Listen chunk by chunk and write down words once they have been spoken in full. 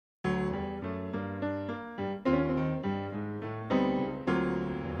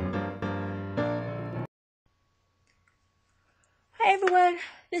Hi everyone,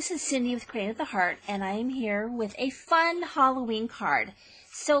 this is Cindy with Create with the Heart, and I am here with a fun Halloween card.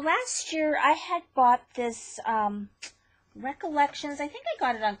 So last year I had bought this Recollections. I think I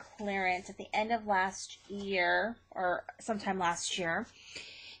got it on clearance at the end of last year, or sometime last year.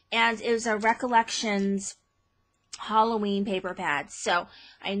 And it was a Recollections Halloween paper pad. So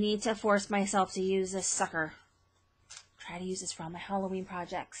I need to force myself to use this sucker. Try to use this for all my Halloween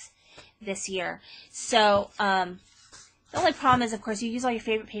projects this year. So, the only problem is, of course, you use all your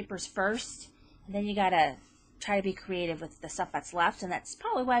favorite papers first, and then you gotta try to be creative with the stuff that's left, and that's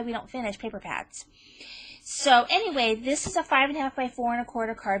probably why we don't finish paper pads. So anyway, this is a 5.5 by 4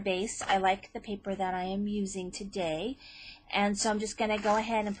 1/4 card base. I like the paper that I am using today, and so I'm just gonna go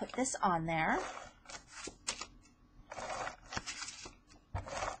ahead and put this on there.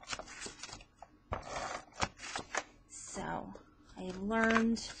 So I've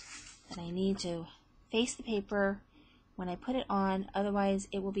learned that I need to face the paper when I put it on, otherwise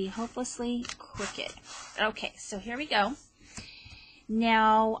it will be hopelessly crooked. Okay, so here we go.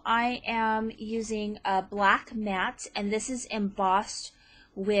 Now I am using a black matte, and this is embossed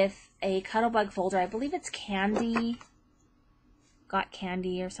with a Cuttlebug folder. I believe it's Candy, Got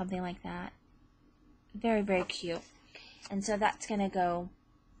Candy or something like that. Very, very cute. And so that's going to go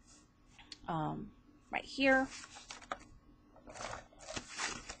right here.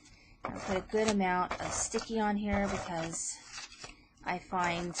 I'll put a good amount of sticky on here because I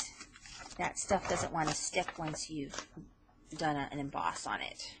find that stuff doesn't want to stick once you've done an emboss on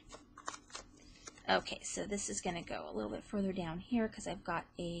it. Okay, so this is going to go a little bit further down here because I've got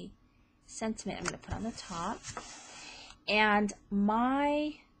a sentiment I'm going to put on the top. And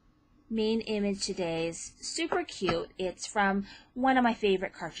my main image today is super cute. It's from one of my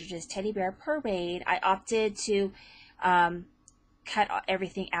favorite cartridges, Teddy Bear Parade. I opted to cut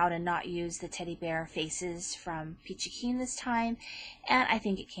everything out and not use the teddy bear faces from Peachy Keen this time, and I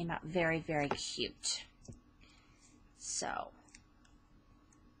think it came out very, very cute. So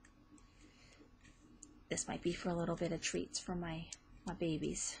this might be for a little bit of treats for my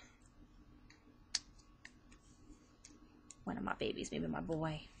babies. One of my babies, maybe my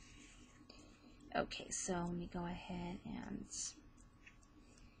boy. Okay, so let me go ahead and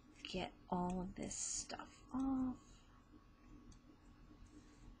get all of this stuff off.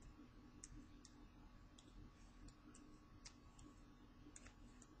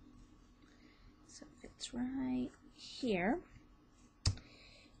 It's right here.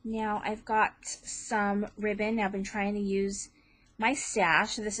 Now I've got some ribbon. I've been trying to use my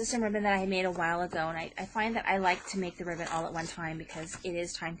stash. So this is some ribbon that I made a while ago, and I find that I like to make the ribbon all at one time because it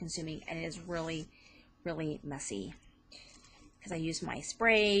is time consuming and it is really, really messy. Because I use my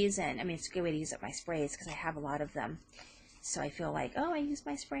sprays, and I mean it's a good way to use up my sprays because I have a lot of them. So I feel like, oh, I used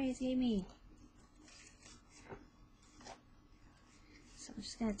my sprays, yay me. So I'm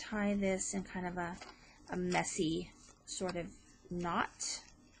just going to tie this in kind of a messy sort of knot.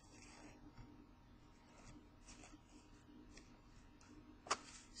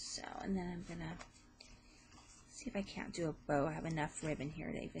 So, and then I'm gonna see if I can't do a bow. I have enough ribbon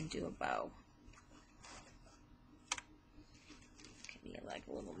here to even do a bow. It can be like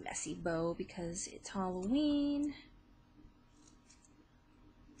a little messy bow because it's Halloween.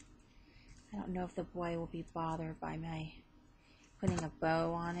 I don't know if the boy will be bothered by my putting a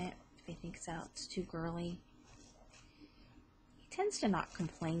bow on it. If he thinks that it's too girly. He tends to not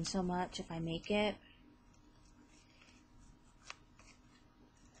complain so much if I make it.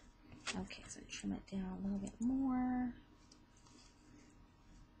 Okay, so trim it down a little bit more.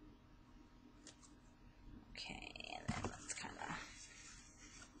 Okay, and then let's kind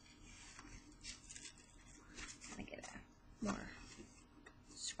of get a more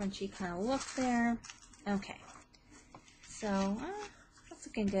scrunchy kind of look there. Okay, so that's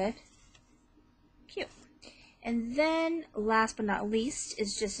looking good. Cute. And then last but not least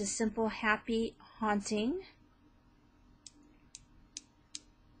is just a simple happy haunting.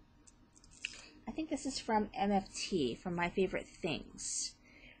 I think this is from MFT, from My Favorite Things,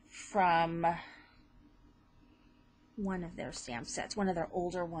 from one of their stamp sets, one of their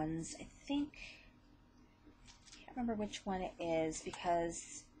older ones. I think, I can't remember which one it is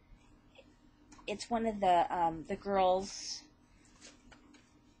because it's one of the girls.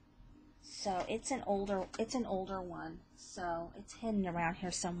 So it's an older one. So it's hidden around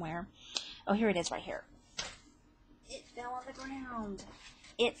here somewhere. Oh, here it is right here. It fell on the ground.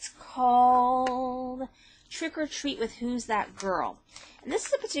 It's called Trick or Treat with Who's That Girl. And this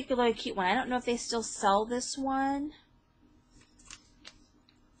is a particularly cute one. I don't know if they still sell this one.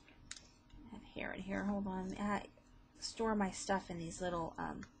 Here, hold on. I store my stuff in these little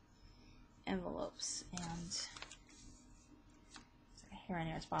envelopes, and hair in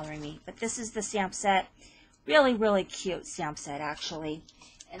here is bothering me. But this is the stamp set. Really, really cute stamp set, actually.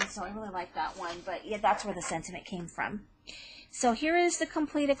 And so I really like that one. But yeah, that's where the sentiment came from. So here is the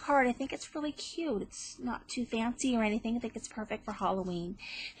completed card. I think it's really cute. It's not too fancy or anything. I think it's perfect for Halloween.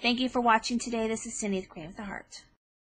 Thank you for watching today. This is Cindy with Creating with a Heart.